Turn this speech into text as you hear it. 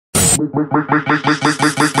Make the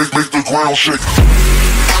ground shake.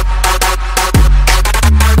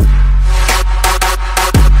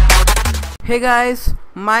 Hey guys,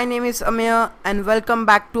 my name is Ameya and welcome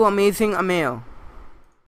back to Amazing Ameya.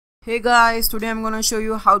 Hey guys, today I'm gonna show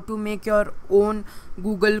you how to make your own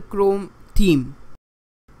Google Chrome theme.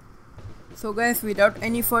 So guys, without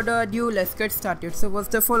any further ado, let's get started. So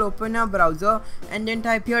first of all, open your browser and then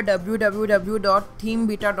type here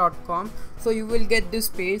www.themebeta.com. so you will get this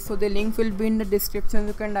page. So the link will be in the description.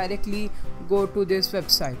 You can directly go to this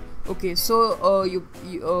website. Okay, so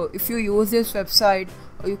if you use this website,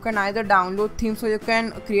 you can either download themes or you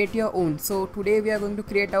can create your own. So today we are going to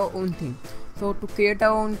create our own theme. So to create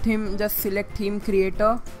our own theme, just select theme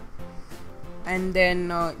creator, and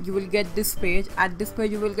then you will get this page. At this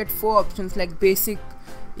page you will get 4 options like basic,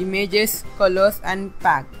 images, colors and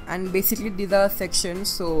pack, and basically these are sections.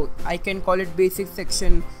 So I can call it basic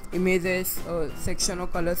section, images section or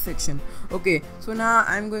color section. Okay, so now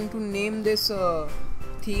I'm going to name this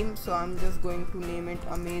theme. So I'm just going to name it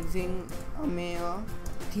Amazing Ameya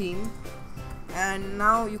theme. And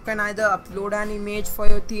now you can either upload an image for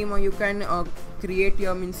your theme or you can create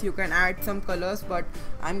your, means you can add some colors, but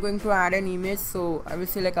I'm going to add an image, so I will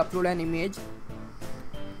select upload an image,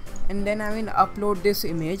 and then I will upload this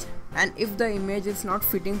image. And if the image is not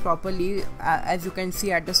fitting properly, as you can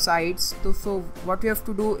see at the sides, so what you have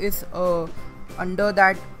to do is under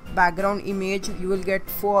that background image you will get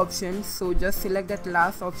 4 options. So just select that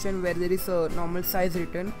last option where there is a normal size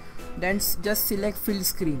written, then just select fill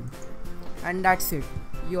screen, and that's it.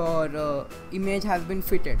 Your image has been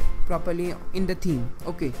fitted properly in the theme.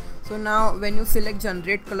 Okay, so now when you select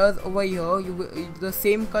generate colors over here, the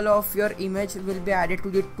same color of your image will be added to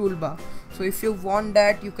the toolbar. So if you want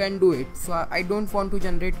that, you can do it. So I don't want to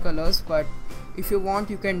generate colors, but if you want,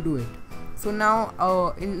 you can do it. So now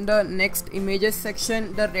in the next images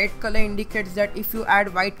section, the red color indicates that if you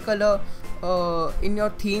add white color in your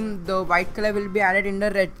theme, the white color will be added in the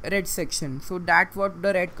red section. So that's what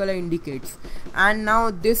the red color indicates. And now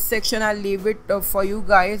this section I'll leave it for you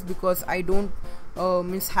guys, because I don't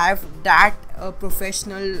have that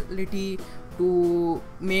professionality to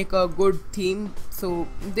make a good theme. So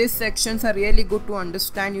these sections are really good to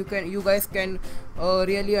understand. You guys can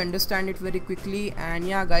really understand it very quickly. And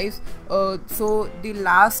yeah guys, so the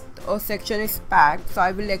last section is pack. So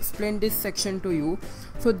I will explain this section to you.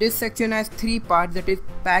 So this section has 3 parts, that is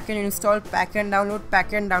pack and install, pack and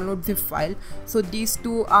download zip file. So these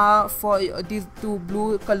two are for these 2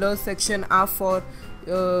 blue color section are for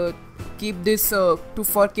keeping this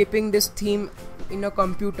theme in a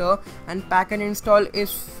computer, and pack and install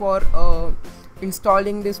is for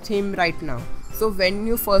installing this theme right now. So when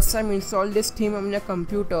you first time install this theme on your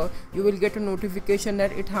computer, you will get a notification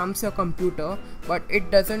that it harms your computer, but it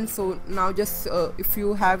doesn't. So now just if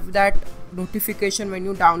you have that notification when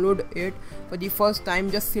you download it for the first time,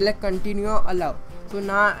 just select continue or allow. So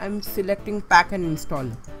now I'm selecting pack and install.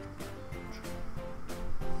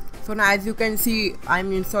 So now as you can see,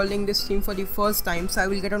 I'm installing this theme for the first time, so I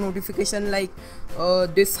will get a notification like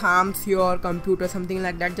this harms your computer, something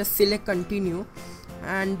like that. Just select continue,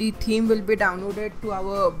 and the theme will be downloaded to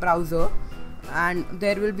our browser, and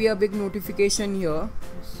there will be a big notification here.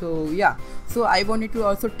 So yeah, so I wanted to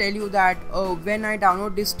also tell you that when I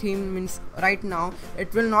download this theme, means right now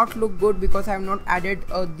it will not look good because I have not added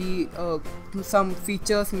some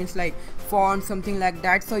features, means like font, something like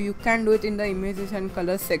that. So you can do it in the images and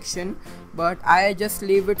color section, but I just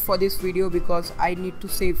leave it for this video because I need to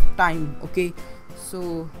save time. Okay,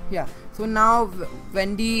 so yeah, so now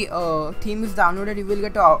when the theme is downloaded, you will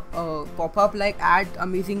get a pop-up like add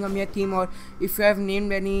Amazing Ameya theme, or if you have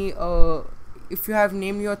named any if you have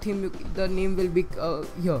named your theme, the name will be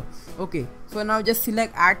here. Okay, so now just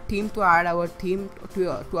select add theme to add our theme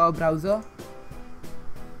to our browser,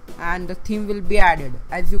 and the theme will be added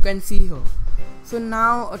as you can see here. So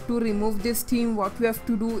now to remove this theme, what we have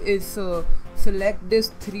to do is select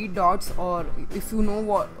this 3 dots, or if you know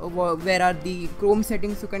where are the Chrome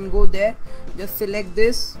settings, you can go there. Just select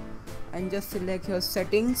this and just select your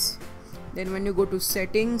settings. Then when you go to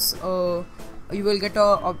settings, you will get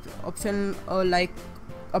a option like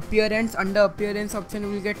appearance. Under appearance option,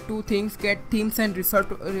 you will get 2 things: get themes and reset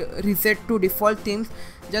to default themes.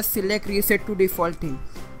 Just select reset to default theme,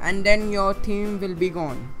 and then your theme will be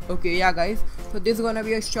gone. Okay, yeah guys, so this is gonna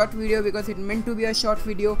be a short video because it meant to be a short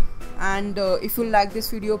video. And if you like this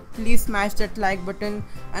video, please smash that like button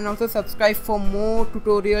and also subscribe for more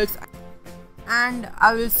tutorials, and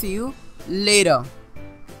I will see you later.